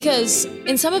Because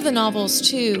in some of the novels,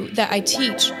 too, that I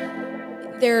teach,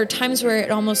 there are times where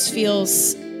it almost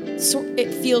feels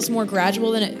more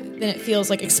gradual than it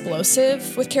feels like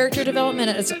explosive with character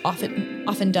development, as it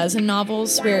often does in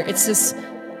novels, where it's just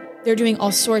they're doing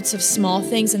all sorts of small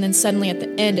things, and then suddenly at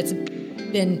the end,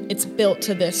 it's built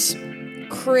to this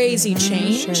crazy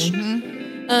change.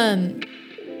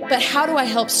 But how do I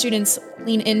help students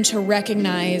lean in to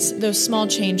recognize those small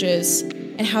changes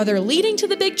and how they're leading to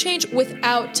the big change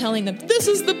without telling them, this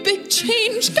is the big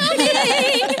change coming?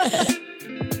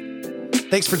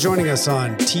 Thanks for joining us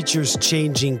on Teachers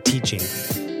Changing Teaching.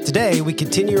 Today, we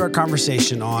continue our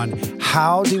conversation on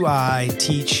how do I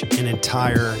teach an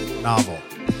entire novel?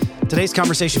 Today's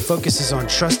conversation focuses on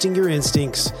trusting your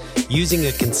instincts, using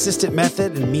a consistent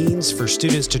method and means for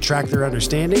students to track their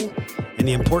understanding, and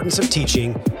the importance of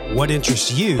teaching what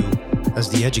interests you as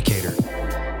the educator.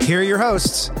 Here are your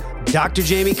hosts, Dr.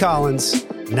 Jamie Collins,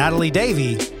 Natalie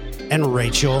Davey, and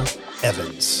Rachel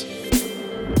Evans.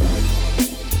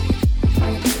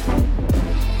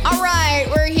 All right,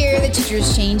 we're here, the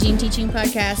Teachers Changing Teaching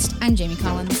Podcast. I'm Jamie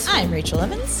Collins. I'm Rachel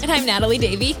Evans. And I'm Natalie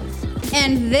Davey.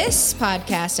 And this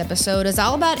podcast episode is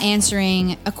all about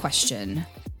answering a question.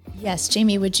 Yes,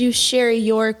 Jamie, would you share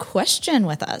your question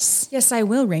with us? Yes, I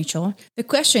will, Rachel. The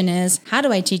question is, how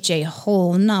do I teach a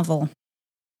whole novel?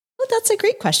 Well, that's a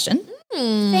great question.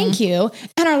 Thank you.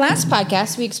 In our last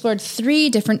podcast, we explored 3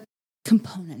 different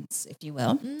components, if you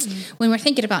will. When we're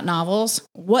thinking about novels,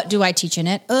 what do I teach in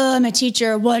it? Oh, I'm a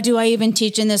teacher. What do I even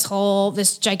teach in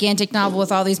this gigantic novel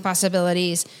with all these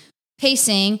possibilities?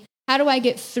 Pacing. How do I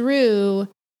get through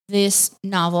this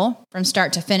novel from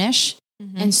start to finish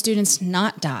and students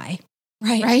not die?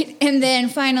 Right. And then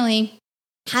finally,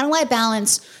 how do I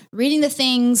balance reading the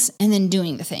things and then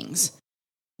doing the things?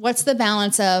 What's the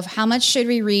balance of how much should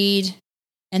we read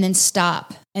and then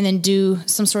stop and then do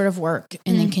some sort of work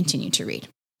and then continue to read?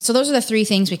 So those are the 3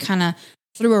 things we kind of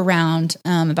threw around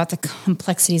about the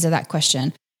complexities of that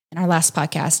question in our last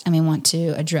podcast. And we want to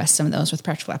address some of those with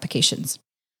practical applications.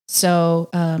 So,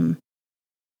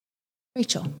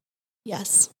 Rachel.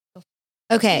 Yes.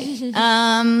 Okay.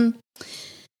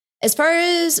 As far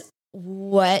as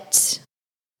what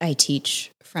I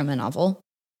teach from a novel,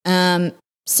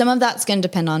 some of that's going to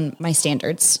depend on my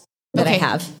standards that I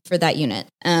have for that unit.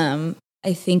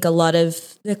 I think a lot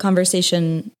of the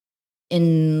conversation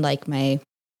in my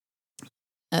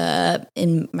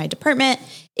department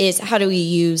is how do we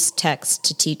use text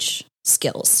to teach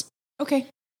skills? Okay.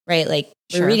 Right?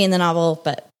 We're reading the novel,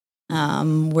 but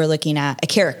we're looking at a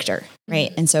character,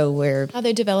 right? And so how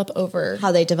they develop over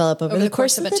the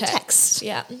course of the text.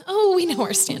 Yeah. Oh, we know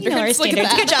our standards.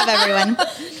 Good job, everyone.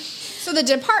 So the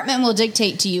department will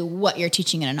dictate to you what you're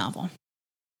teaching in a novel.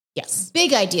 Yes.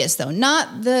 Big ideas, though,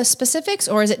 not the specifics,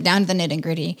 or is it down to the nitty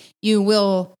gritty? You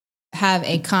will have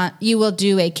you will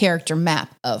do a character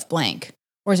map of blank,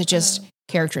 or is it just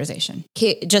characterization?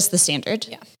 Just the standard.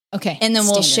 Yeah. Okay. And then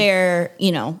we'll share,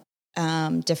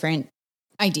 different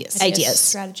ideas,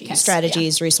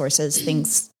 strategies, resources,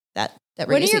 things that we're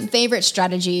What using. are your favorite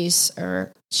strategies,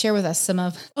 or share with us some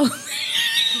of?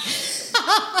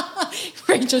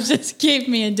 Rachel just gave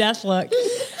me a death look.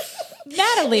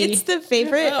 Natalie. It's the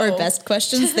favorite or best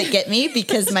questions that get me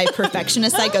because my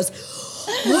perfectionist side goes,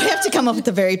 I have to come up with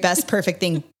the very best perfect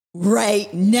thing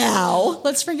right now.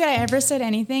 Let's forget I ever said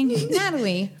anything.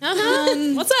 Natalie.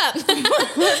 What's up?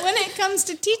 When it comes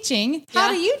to teaching, how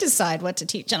do you decide what to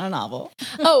teach in a novel?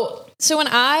 So when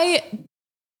I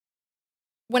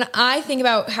think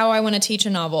about how I want to teach a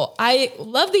novel, I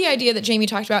love the idea that Jamie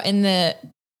talked about in the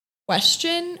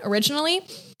question originally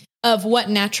of what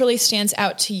naturally stands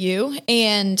out to you.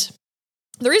 And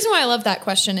the reason why I love that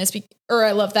question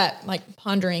I love that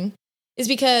pondering is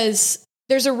because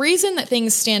there's a reason that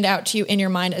things stand out to you in your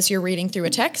mind as you're reading through a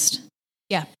text.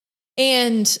 Yeah.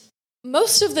 And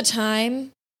most of the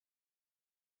time,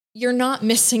 you're not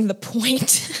missing the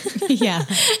point. Yeah.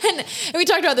 And we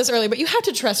talked about this earlier, but you have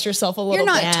to trust yourself a little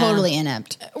bit. You're not totally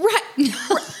inept. Right. You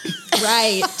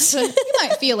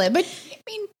might feel it, but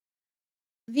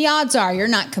the odds are you're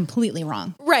not completely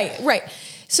wrong. Right.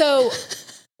 So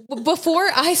before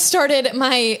I started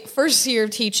my first year of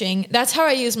teaching, that's how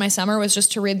I used my summer, was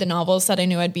just to read the novels that I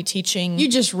knew I'd be teaching. You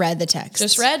just read the text.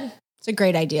 Just read. It's a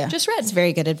great idea. Just read. It's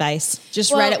very good advice.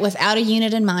 Just read it without a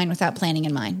unit in mind, without planning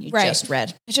in mind. You just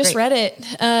read. I just read it.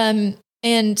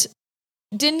 And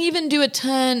didn't even do a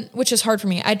ton, which is hard for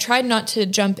me. I tried not to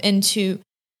jump into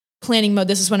planning mode.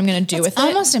 This is what I'm going to do with it. It's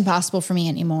almost impossible for me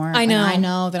anymore. I know. I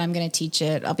know that I'm going to teach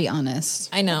it. I'll be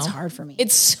honest. I know. It's hard for me.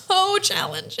 It's so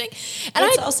challenging. And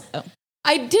I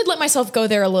I did let myself go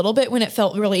there a little bit when it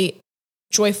felt really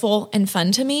joyful and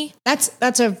fun to me.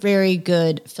 That's a very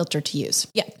good filter to use.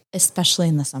 Yeah. Especially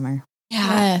in the summer.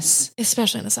 Yes.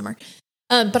 Especially in the summer.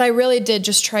 But I really did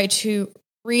just try to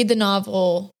read the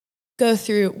novel, go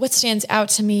through what stands out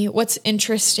to me, what's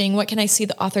interesting, what can I see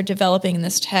the author developing in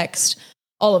this text,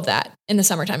 all of that in the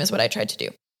summertime is what I tried to do.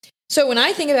 So when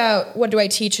I think about what do I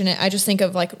teach in it, I just think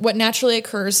of like what naturally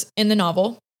occurs in the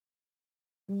novel.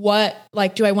 What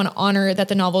like do I want to honor that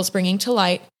the novel is bringing to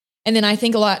light? And then I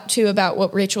think a lot too about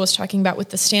what Rachel was talking about with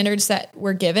the standards that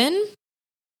we're given.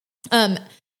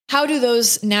 How do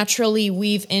those naturally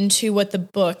weave into what the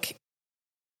book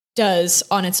does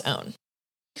on its own?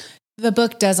 The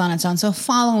book does on its own. So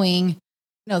following,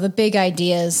 the big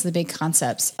ideas, the big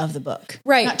concepts of the book.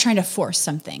 Right. Not trying to force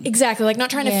something. Exactly. Like not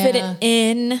trying to fit it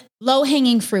in. Low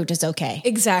hanging fruit is okay.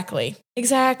 Exactly.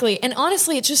 And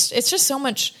honestly, it's just so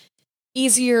much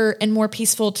easier and more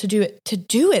peaceful to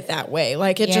do it that way.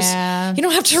 Like it just, you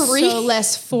don't have to read. So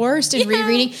less forced in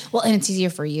rereading. Well, and it's easier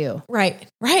for you. Right.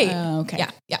 Oh, okay.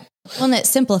 Yeah. Well, and it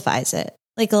simplifies it.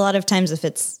 Like a lot of times if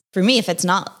it's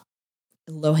not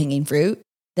low hanging fruit,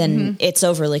 then it's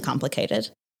overly complicated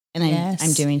and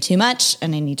I'm doing too much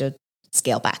and I need to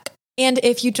scale back. And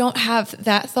if you don't have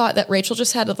that thought that Rachel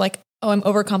just had of like, oh, I'm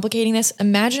overcomplicating this.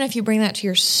 Imagine if you bring that to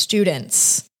your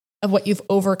students of what you've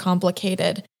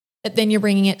overcomplicated, that then you're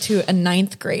bringing it to a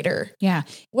 9th grader. Yeah.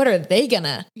 What are they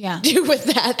gonna do with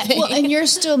that thing? Well, and you're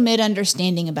still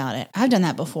mid-understanding about it. I've done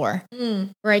that before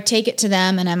where I take it to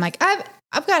them and I'm like,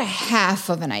 I've got a half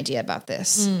of an idea about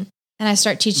this. And I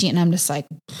start teaching it and I'm just like,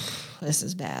 this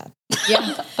is bad.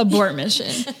 Yeah. Abort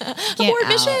mission. Abort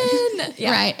mission.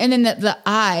 Yeah. Right. And then the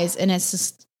eyes, and it's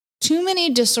just too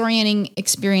many disorienting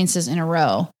experiences in a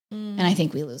row. And I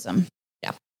think we lose them.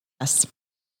 Yeah. Yes.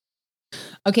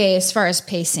 Okay. As far as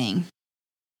pacing.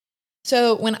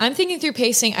 So when I'm thinking through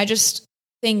pacing, I just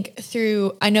think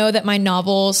through, I know that my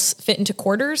novels fit into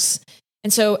quarters.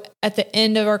 And so at the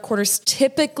end of our quarters,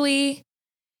 typically,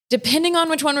 depending on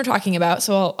which one we're talking about,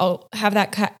 so I'll have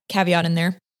that caveat in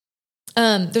there.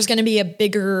 There's going to be a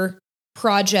bigger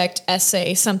project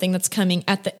essay, something that's coming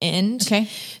at the end. Okay.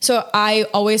 So I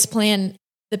always plan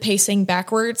the pacing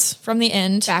backwards from the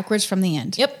end. Backwards from the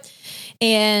end. Yep.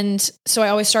 And so I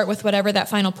always start with whatever that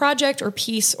final project or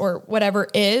piece or whatever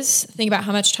is, think about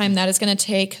how much time that is going to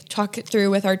take, talk it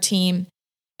through with our team,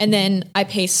 and then I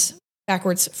pace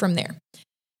backwards from there.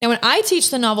 Now, when I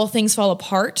teach the novel Things Fall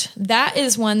Apart, that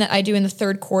is one that I do in the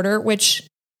 3rd quarter, which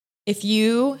if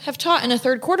you have taught in a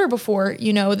 3rd quarter before,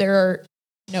 there are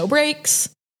no breaks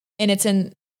and it's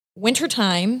in winter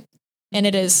time and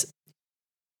it is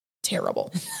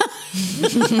terrible.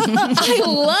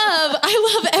 I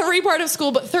love every part of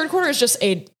school, but 3rd quarter is just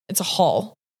it's a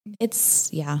haul. It's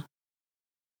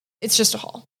just a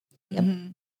haul. Yep.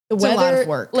 The It's weather, a lot of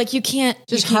work. like you can't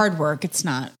Hard work. It's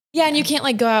not. Yeah, and you can't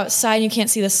like go outside and you can't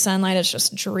see the sunlight. It's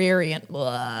just dreary and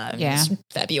blah. Yeah. It's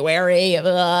February.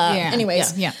 Blah. Yeah.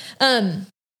 Anyways. Yeah.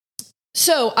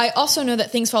 So I also know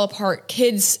that Things Fall Apart.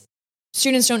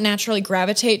 Students don't naturally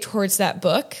gravitate towards that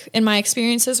book. In my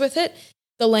experiences with it,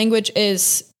 the language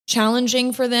is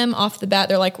challenging for them off the bat.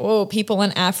 They're like, whoa, people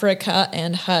in Africa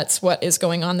and huts. What is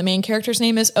going on? The main character's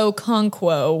name is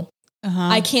Okonkwo.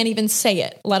 I can't even say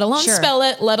it, let alone spell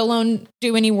it, let alone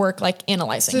do any work like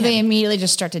analyzing So they immediately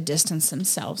just start to distance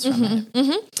themselves from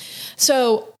it.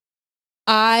 So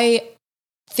I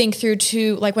think through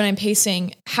to like when I'm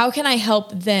pacing, how can I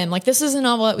help them? Like this is a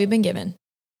novel that we've been given.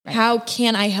 Right. How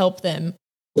can I help them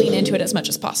lean into it as much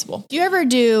as possible? Do you ever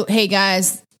do, hey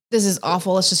guys, this is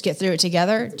awful, let's just get through it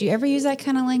together? Do you ever use that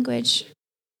kind of language?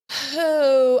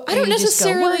 Oh, I don't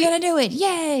necessarily. We're going to do it.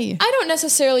 Yay. I don't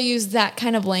necessarily use that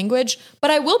kind of language,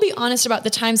 but I will be honest about the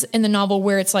times in the novel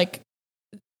where it's like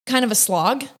kind of a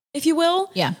slog, if you will.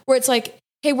 Yeah. Where it's like,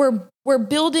 hey, we're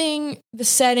building the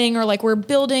setting or like we're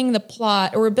building the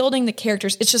plot or we're building the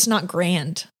characters. It's just not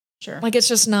grand. Sure. Like it's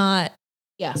just not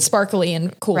sparkly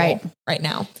and cool right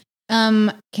now.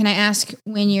 Can I ask,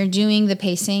 when you're doing the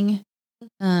pacing,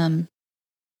 and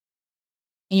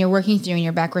you're working through and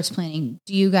you're backwards planning,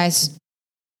 do you guys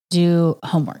do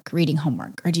reading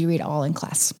homework, or do you read all in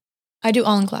class? I do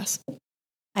all in class.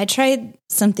 I tried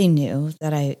something new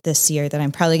this year that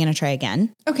I'm probably going to try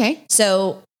again. Okay.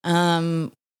 So, To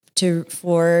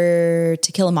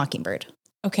Kill a Mockingbird.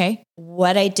 Okay.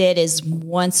 What I did is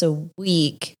once a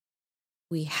week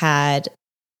we're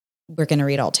going to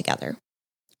read all together.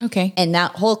 Okay. And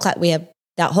that whole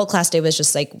class day was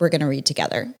just like, we're going to read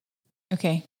together.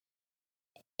 Okay.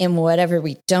 And whatever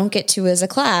we don't get to as a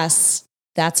class,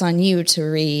 that's on you to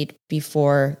read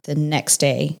before the next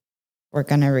day. We're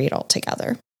going to read all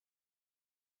together.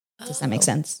 Does that make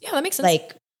sense? Yeah, that makes sense.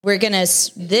 Like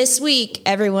this week,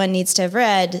 everyone needs to have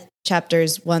read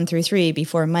chapters 1 through 3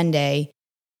 before Monday.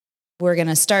 We're going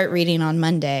to start reading on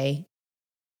Monday,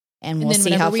 and we'll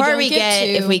see how far we get.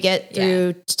 If we get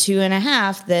through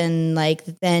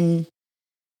 2.5, then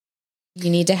you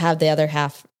need to have the other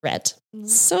half read.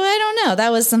 So I don't know.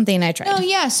 That was something I tried. Oh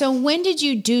yeah. So when did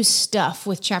you do stuff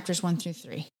with chapters 1 through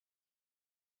 3?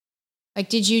 Like,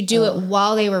 did you do it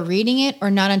while they were reading it,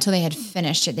 or not until they had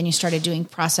finished it? Then you started doing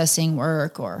processing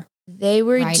work, or they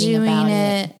were doing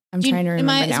it. I'm trying to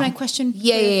remember now. Is my question?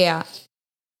 Yeah.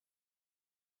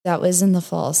 That was in the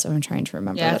fall, so I'm trying to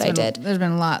remember what I did. There's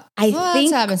been a lot. I think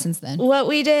it's happened since then. What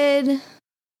we did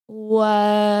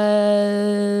was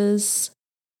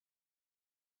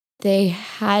they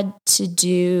had to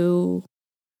do.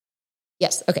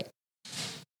 Yes. Okay.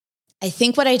 I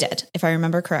think what I did, if I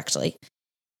remember correctly,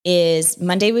 is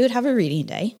Monday we would have a reading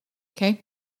day. Okay.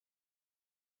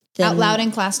 Then out loud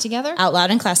in class together? Out loud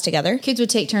in class together. Kids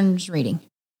would take turns reading.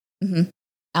 Mm-hmm.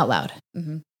 Out loud.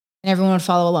 Mm-hmm. And everyone would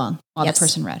follow along while the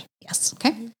person read. Yes.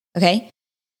 Okay.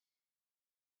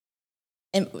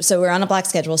 And so we're on a block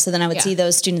schedule. So then I would see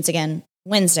those students again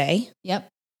Wednesday. Yep.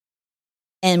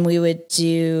 And we would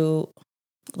do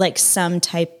like some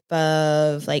type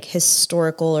of like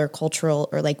historical or cultural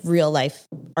or like real life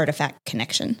artifact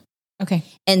connection. Okay.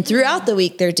 And throughout the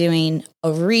week, they're doing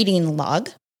a reading log.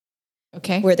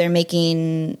 Okay. Where they're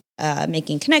making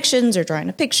connections or drawing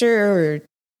a picture or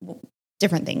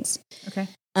different things. Okay.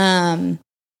 And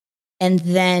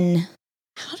then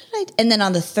and then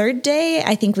on the third day,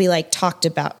 I think we like talked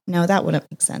about, no, that wouldn't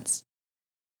make sense.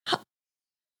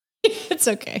 It's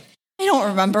okay. I don't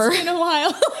remember. It's been a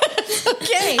while.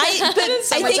 Okay. I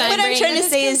think what I'm trying to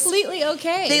say is completely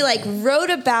okay. They like wrote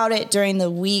about it during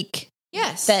the week.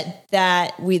 Yes. That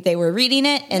they were reading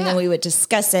it, and then we would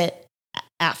discuss it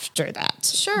after that.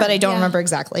 Sure. But I don't remember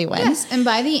exactly when. Yes. And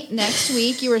by the next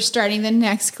week, you were starting the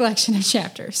next collection of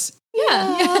chapters.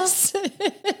 Yeah. Yes.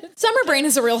 Summer brain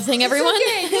is a real thing, everyone.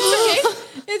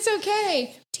 It's okay. It's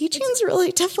okay. Teaching's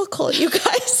really difficult, you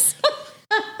guys.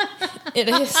 It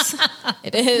is.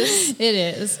 It is. It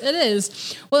is. It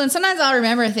is. Well, and sometimes I'll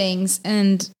remember things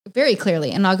and very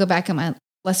clearly, and I'll go back on my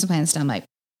lesson plans and I'm like,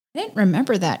 I didn't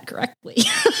remember that correctly.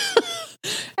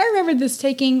 I remembered this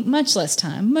taking much less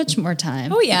time, much more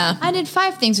time. Oh, yeah. I did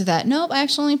 5 things with that. Nope, I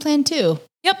actually only planned 2.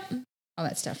 Yep. All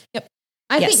that stuff. Yep.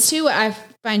 I think, too, what I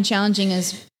find challenging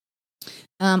is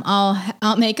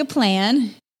I'll make a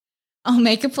plan. I'll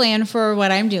make a plan for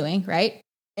what I'm doing, right?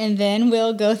 And then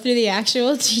we'll go through the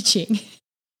actual teaching.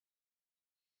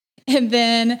 And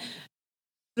then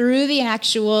through the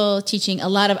actual teaching, a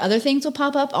lot of other things will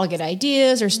pop up. I'll get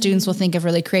ideas or students will think of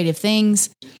really creative things.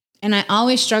 And I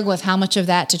always struggle with how much of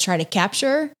that to try to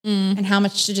capture and how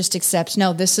much to just accept,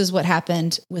 no, this is what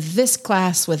happened with this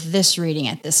class, with this reading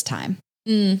at this time.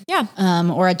 Yeah.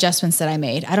 Or adjustments that I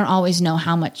made. I don't always know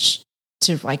how much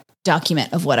to like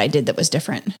document of what I did that was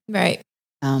different. Right.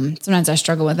 Sometimes I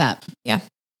struggle with that. Yeah.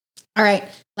 All right.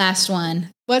 Last one.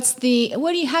 How do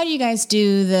you guys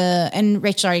do and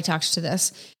Rachel already talks to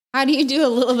this. How do you do a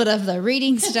little bit of the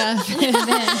reading stuff and then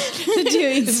the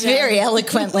doing stuff? Very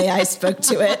eloquently, I spoke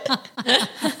to it.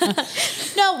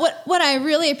 No, what I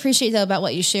really appreciate though about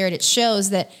what you shared, it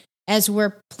shows that as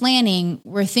we're planning,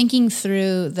 we're thinking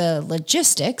through the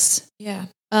logistics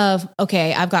of,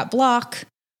 okay, I've got block,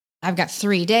 I've got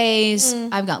 3 days,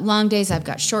 I've got long days, I've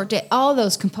got short day, all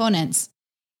those components.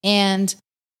 And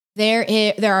there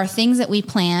are things that we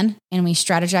plan and we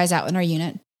strategize out in our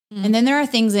unit. And then there are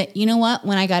things that, you know what,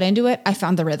 when I got into it, I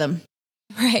found the rhythm.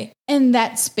 Right. And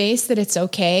that space that it's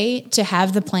okay to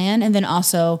have the plan and then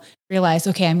also realize,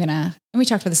 okay, and we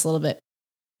talked about this a little bit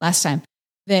last time,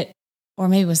 or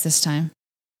maybe it was this time.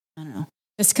 I don't know.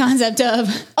 This concept of,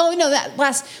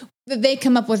 that they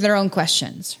come up with their own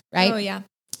questions, right? Oh, yeah.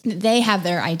 They have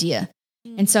their idea.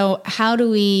 And so how do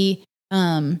we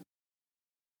also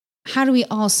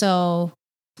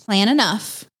plan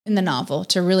enough in the novel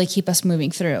to really keep us moving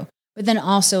through, but then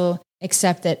also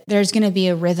accept that there's going to be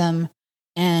a rhythm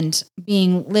and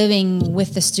living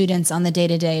with the students on the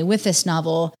day-to-day with this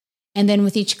novel. And then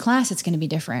with each class, it's going to be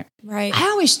different. Right.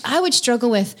 I would struggle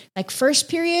with like first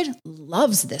period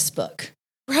loves this book.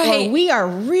 Right. Or we are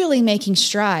really making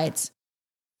strides.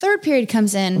 Third period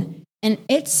comes in and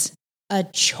it's a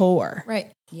chore. Right.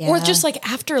 Yeah. Or just like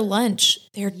after lunch,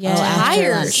 they're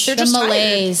tired. They're just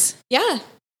malaise. Yeah.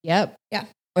 Yep. Yeah.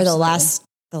 Or the last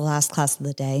class of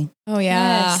the day. Oh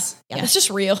yeah. Yes. Yeah. It's just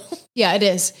real. Yeah, it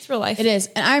is. It's real life. It is.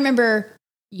 And I remember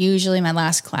usually my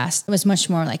last class, it was much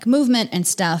more like movement and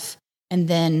stuff. And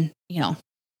then,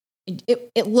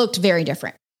 it looked very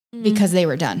different because they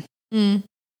were done. They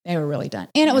were really done.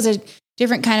 And it was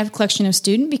different kind of collection of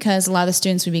student because a lot of the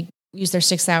students would use their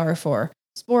 6th hour for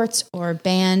sports or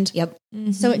band. Yep.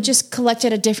 Mm-hmm. So it just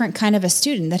collected a different kind of a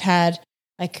student that had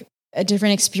like a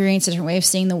different experience, a different way of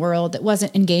seeing the world, that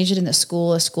wasn't engaged in the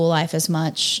school life as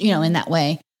much, in that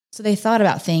way. So they thought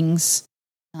about things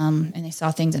and they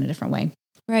saw things in a different way.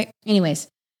 Right. Anyways,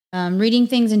 reading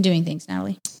things and doing things,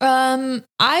 Natalie.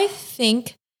 I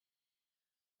think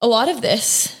a lot of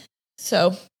this,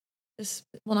 so this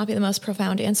will not be the most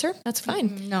profound answer. That's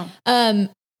fine. No.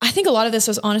 I think a lot of this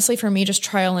was honestly for me just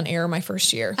trial and error my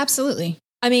first year. Absolutely.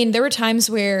 I mean, there were times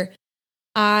where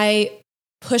I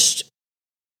pushed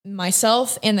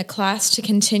myself and the class to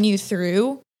continue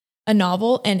through a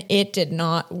novel and it did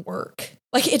not work.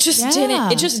 Like it just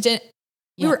didn't.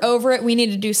 We were over it. We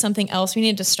needed to do something else. We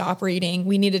needed to stop reading.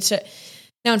 We needed to.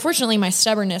 Now, unfortunately, my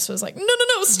stubbornness was like, no,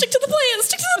 stick to the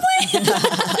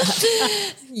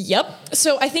plan. Yep.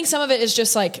 So I think some of it is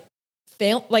just like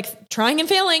trying and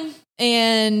failing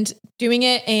and doing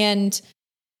it, and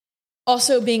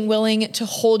also being willing to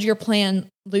hold your plan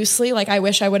loosely. Like I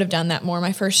wish I would have done that more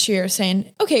my first year,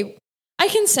 saying, okay, I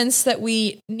can sense that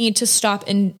we need to stop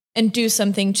and do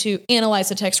something to analyze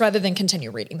the text rather than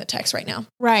continue reading the text right now.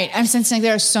 Right. I'm sensing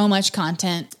there's so much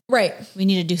content. Right. We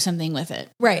need to do something with it.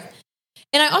 Right.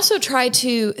 And I also try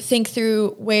to think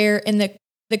through where in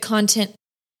the content,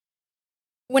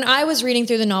 when I was reading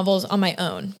through the novels on my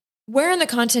own, where in the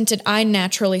content did I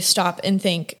naturally stop and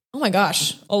think, oh my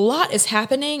gosh, a lot is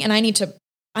happening and I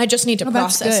just need to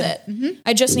process it. Mm-hmm.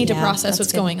 I just need to process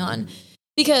what's going on.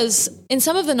 Because in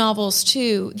some of the novels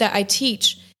too that I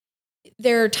teach,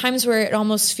 there are times where it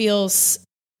almost feels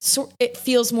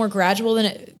more gradual than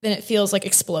it feels like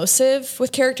explosive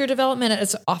with character development,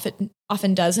 as often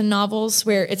does in novels,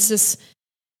 where it's just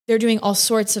they're doing all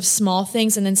sorts of small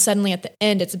things and then suddenly at the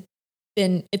end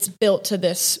it's built to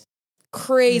this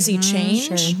crazy change.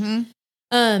 Sure.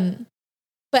 Mm-hmm.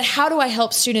 But how do I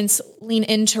help students lean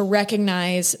in to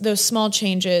recognize those small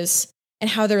changes and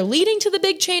how they're leading to the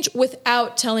big change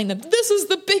without telling them this is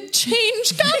the big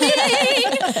change coming?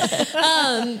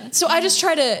 So I just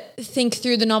try to think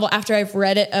through the novel after I've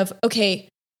read it of, okay,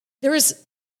 there was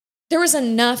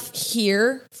enough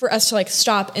here for us to like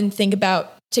stop and think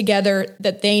about together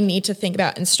that they need to think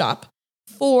about and stop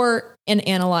for and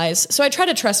analyze. So I try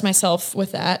to trust myself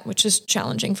with that, which is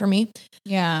challenging for me.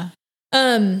 Yeah.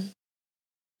 And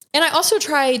I also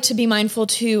try to be mindful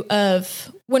too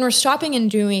of when we're stopping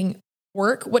and doing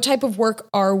work, what type of work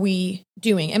are we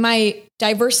doing? Am I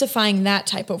diversifying that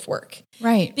type of work?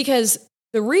 Right. Because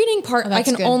the reading part, I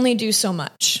can only do so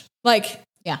much. Like,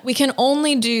 we can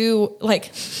only do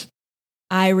like,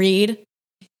 I read,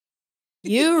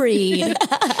 you read,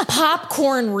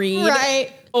 popcorn read.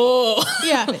 Right. Oh,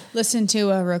 yeah. Listen to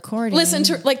a recording. Listen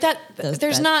to like that.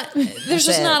 There's not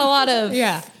a lot of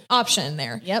option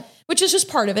there. Yep. Which is just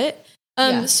part of it.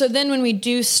 So then when we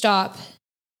do stop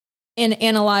and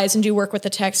analyze and do work with the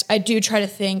text, I do try to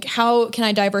think, how can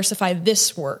I diversify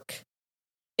this work?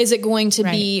 Is it going to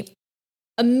be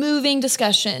a moving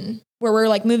discussion where we're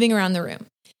like moving around the room?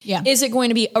 Yeah. Is it going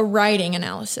to be a writing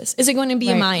analysis? Is it going to be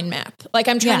a mind map? Like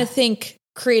I'm trying to think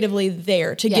creatively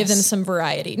there to give them some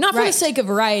variety, not for the sake of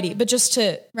variety, but just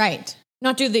to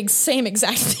not do the same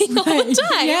exact thing all the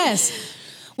time. Yes.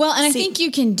 Well, and I think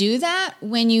you can do that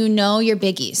when you know your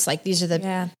biggies. Like these are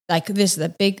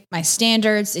my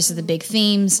standards. These are the big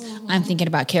themes. Mm-hmm. I'm thinking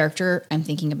about character. I'm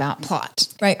thinking about plot.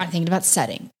 Right. I'm thinking about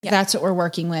setting. Yeah. That's what we're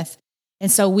working with.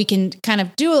 And so we can kind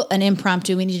of do an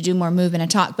impromptu. We need to do more movement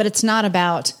and talk, but it's not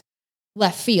about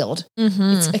left field. Mm-hmm.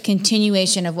 It's a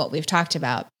continuation of what we've talked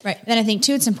about. Right. Then I think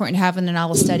too, it's important to have in a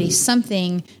novel study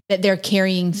something that they're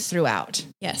carrying throughout.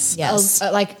 Yes.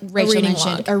 Like Rachel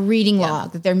mentioned, a reading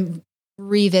log that they're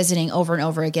revisiting over and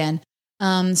over again.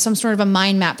 Some sort of a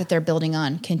mind map that they're building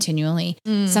on continually.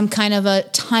 Some kind of a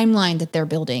timeline that they're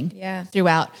building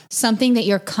throughout. Something that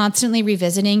you're constantly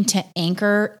revisiting to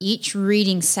anchor each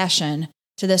reading session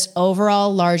to this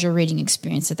overall larger reading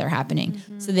experience that they're happening.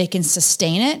 Mm-hmm. So they can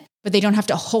sustain it, but they don't have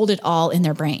to hold it all in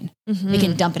their brain. Mm-hmm. They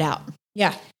can dump it out.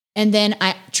 Yeah. And then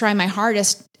I try my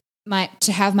hardest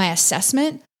to have my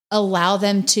assessment allow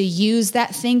them to use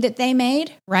that thing that they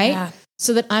made, right? Yeah.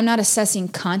 So that I'm not assessing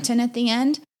content at the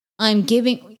end.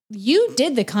 You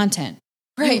did the content.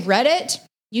 Right. You read it.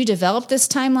 You developed this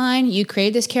timeline. You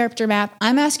created this character map.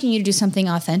 I'm asking you to do something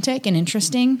authentic and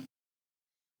interesting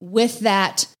with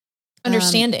that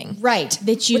understanding. Right.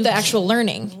 With the actual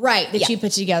learning. Right. That you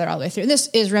put together all the way through. This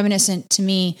is reminiscent to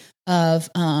me of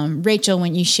Rachel,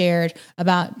 when you shared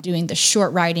about doing the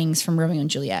short writings from Romeo and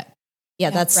Juliet. Yeah,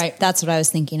 that's what I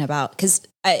was thinking about. Because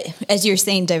as you're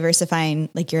saying, diversifying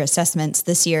like your assessments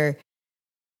this year,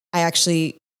 I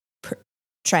actually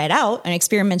try it out and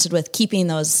experimented with keeping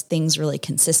those things really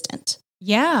consistent.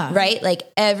 Yeah. Right? Like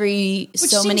every Which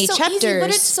so many seems chapters. easy, but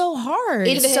it's so hard.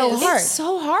 It's so hard. It's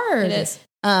so hard. It is.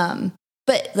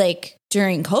 But like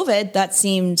during COVID, that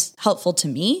seemed helpful to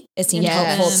me. It seemed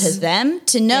Yes. helpful to them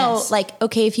to know, Yes. like,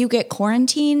 okay, if you get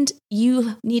quarantined,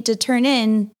 you need to turn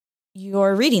in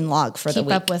your reading log for the Keep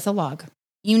week. up with a log.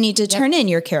 You need to turn in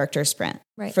your character sprint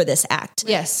Right. for this act.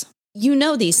 Yes. You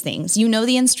know these things. You know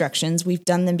the instructions. We've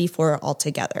done them before all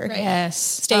together. Right. Yes.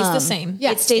 Stays the same.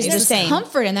 Yeah. It stays the There's same.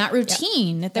 comfort in that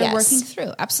routine that they're Yes. working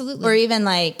through. Absolutely. Or even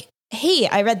like, hey,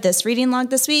 I read this reading log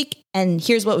this week, and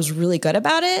here's what was really good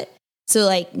about it. So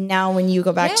like now when you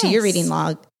go back to your Yes. reading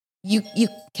log, you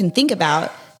can think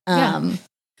about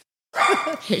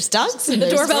here's dogs. The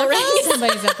doorbell rings.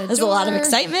 Somebody's at the There's a lot of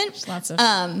excitement. There's lots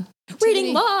of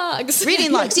Reading logs.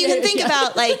 Reading logs. You can think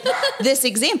about like this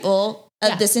example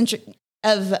of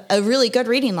of a really good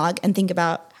reading log and think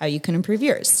about how you can improve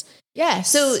yours. Yes.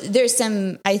 So there's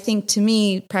some, I think to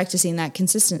me, practicing that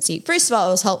consistency. First of all,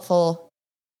 it was helpful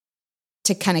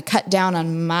to kind of cut down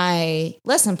on my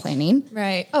lesson planning.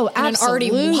 Right. Oh, In an already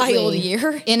absolutely. wild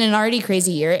year. In an already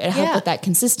crazy year, it helped Yeah. with that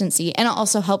consistency. And it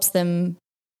also helps them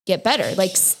get better,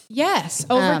 like yes.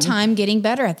 Over time, getting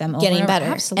better at them. getting better.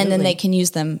 Absolutely. And then they can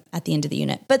use them at the end of the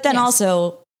unit. But then Yes.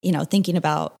 also, thinking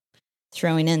about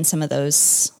throwing in some of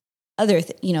those other,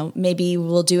 maybe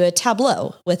we'll do a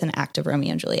tableau with an act of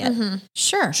Romeo and Juliet.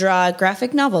 Sure. Draw a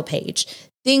graphic novel page.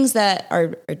 Things that are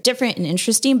different and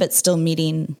interesting, but still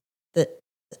meeting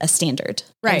a standard.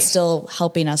 Right. And still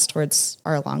helping us towards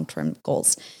our long-term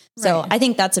goals. So Right. I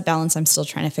think that's a balance I'm still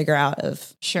trying to figure out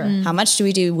of Sure. how much do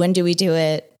we do? When do we do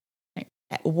it?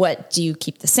 What do you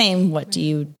keep the same? What do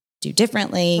you do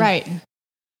differently? Right.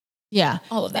 Yeah.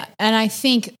 All of that. And I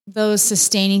think those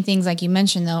sustaining things, like you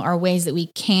mentioned, though, are ways that we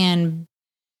can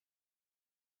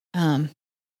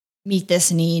meet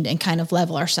this need and kind of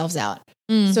level ourselves out.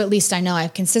 So at least I know I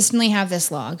consistently have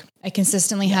this log. I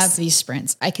consistently have these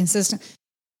sprints.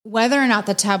 Whether or not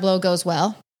the tableau goes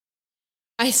well,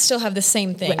 I still have the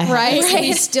same thing. right? So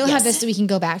we still have this, that we can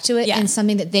go back to it Yeah. and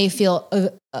something that they feel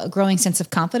a growing sense of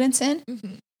confidence in.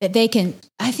 That they can,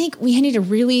 I think we need to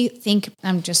really think,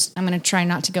 I'm going to try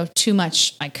not to go too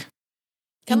much like,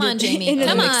 Come on, Jamie. I'm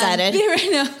Come on. excited. right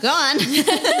now. Go on.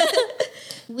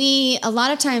 We a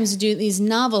lot of times do these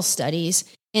novel studies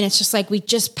and it's just like we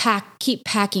just keep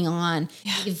packing on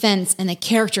the events and the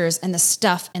characters and the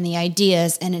stuff and the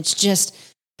ideas, and it's just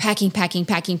packing,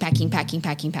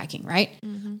 right?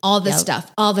 All the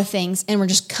stuff, all the things, and we're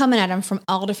just coming at them from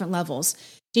all different levels.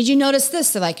 Did you notice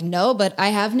this? They're like, no, but I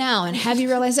have now. And have you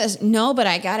realized this? No, but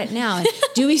I got it now. And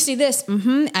do we see this?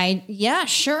 Yeah,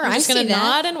 sure. I'm just I gonna see that.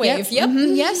 nod and wave. Yep.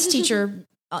 Yes, teacher.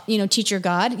 Teacher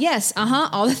God. Yes.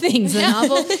 All the things. The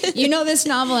novel. This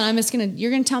novel, and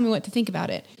you're gonna tell me what to think about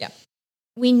it. Yeah.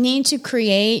 We need to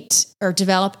create or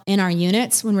develop in our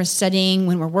units when we're studying,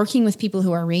 when we're working with people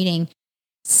who are reading,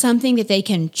 something that they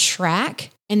can track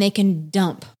and they can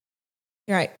dump.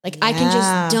 Right. Like I can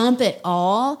just dump it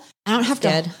all. I don't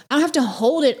have to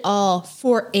hold it all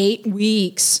for 8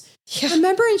 weeks. Yeah.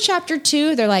 Remember in chapter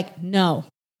 2, they're like, no.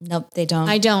 Nope, they don't.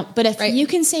 I don't. But if Right. you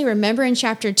can say, remember in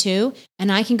chapter 2,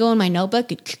 and I can go in my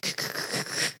notebook,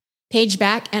 page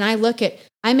back, and I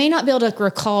may not be able to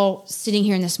recall sitting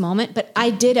here in this moment, but I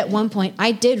did at one point,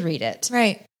 I did read it.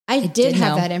 Right. I did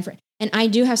have know. that info. And I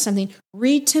do have something.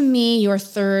 Read to me your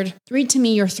 3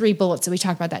 bullets that we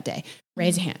talked about that day.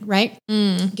 Raise a hand, right?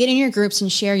 Get in your groups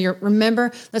and share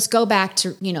remember, let's go back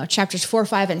to, chapters 4,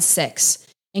 5, and 6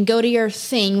 and go to your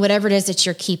thing, whatever it is that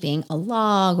you're keeping, a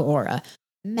log or a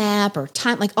map or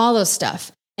time, like all those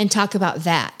stuff, and talk about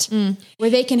that, where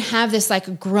they can have this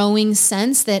like growing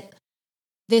sense that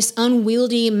this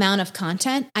unwieldy amount of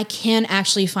content, I can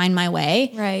actually find my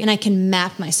way, Right. and I can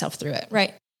map myself through it.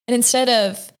 Right. And instead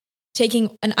of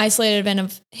taking an isolated event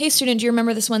of, hey, student, do you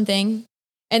remember this one thing?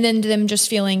 And then them just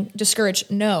feeling discouraged.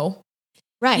 No.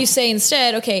 Right. You say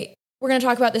instead, okay, we're going to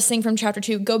talk about this thing from chapter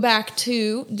 2. Go back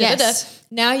to Yes.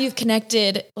 Now you've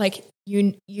connected, like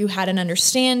you had an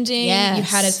understanding. Yes. You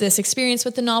had this experience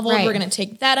with the novel. Right. We're going to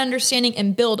take that understanding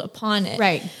and build upon it.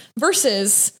 Right.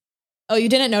 Versus, oh, you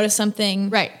didn't notice something.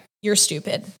 Right. You're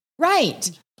stupid.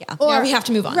 Right. Yeah. Or we have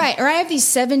to move on. Right. Or I have these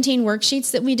 17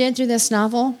 worksheets that we did through this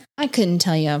novel. I couldn't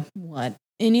tell you what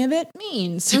any of it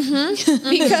means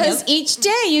because each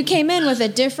day you came in with a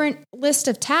different list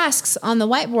of tasks on the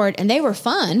whiteboard and they were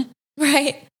fun,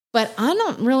 Right. but I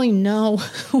don't really know.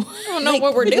 I don't know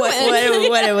what we're doing.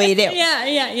 What do we do?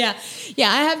 Yeah.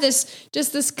 I have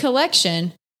this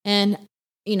collection, and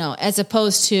as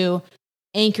opposed to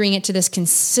anchoring it to this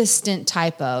consistent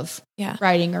type of Yeah.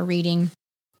 writing or reading,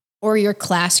 or your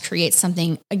class creates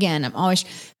something. Again, I'm always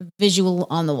visual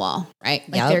on the wall, right?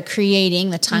 Like they're creating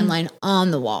the timeline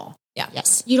on the wall. Yeah.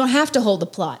 Yes. You don't have to hold the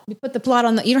plot. You put the plot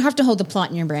on you don't have to hold the plot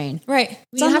in your brain. Right.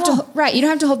 You don't have to, right. You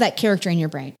don't have to hold that character in your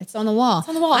brain. It's on the wall. It's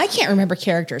on the wall. I can't remember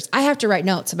characters. I have to write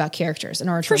notes about characters in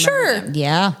order to remember them.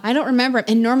 Yeah. I don't remember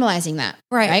them, and normalizing that.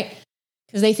 Right.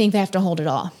 Because they think they have to hold it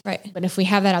all. Right. But if we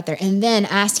have that out there, and then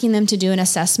asking them to do an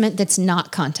assessment that's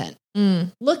not content.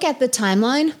 Look at the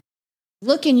timeline.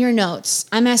 Look in your notes.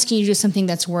 I'm asking you to do something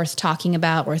that's worth talking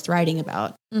about, worth writing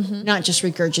about, not just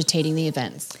regurgitating the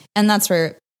events. And that's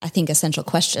where I think essential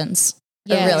questions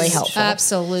are really helpful.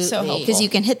 Absolutely. So helpful. Because you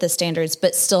can hit the standards,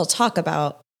 but still talk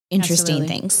about interesting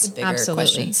Absolutely. things. Bigger Absolutely.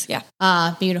 questions.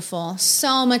 Yeah. Beautiful.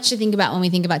 So much to think about when we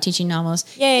think about teaching novels.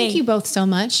 Yay. Thank you both so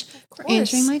much for course.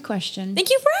 answering my question. Thank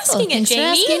you for asking it, Thanks for Jamie.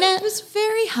 asking it. It was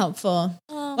very helpful.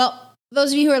 Well,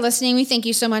 those of you who are listening, we thank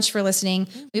you so much for listening.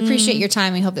 We appreciate your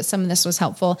time. We hope that some of this was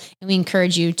helpful, and we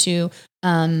encourage you to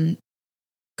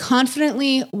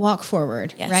confidently walk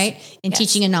forward, right, in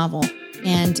teaching a novel,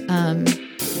 and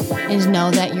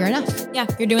know that you're enough. Yeah,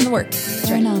 you're doing the work.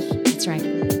 You're enough. That's right.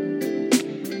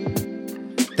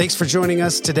 Thanks for joining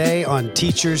us today on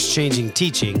Teachers Changing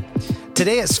Teaching.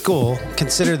 Today at school,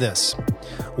 consider this.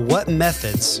 What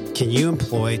methods can you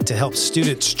employ to help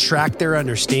students track their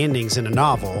understandings in a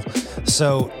novel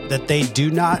so that they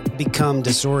do not become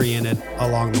disoriented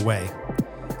along the way?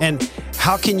 And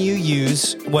how can you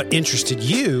use what interested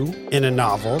you in a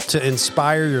novel to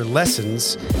inspire your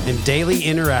lessons and daily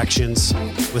interactions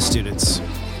with students?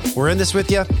 We're in this with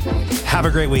you. Have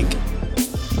a great week.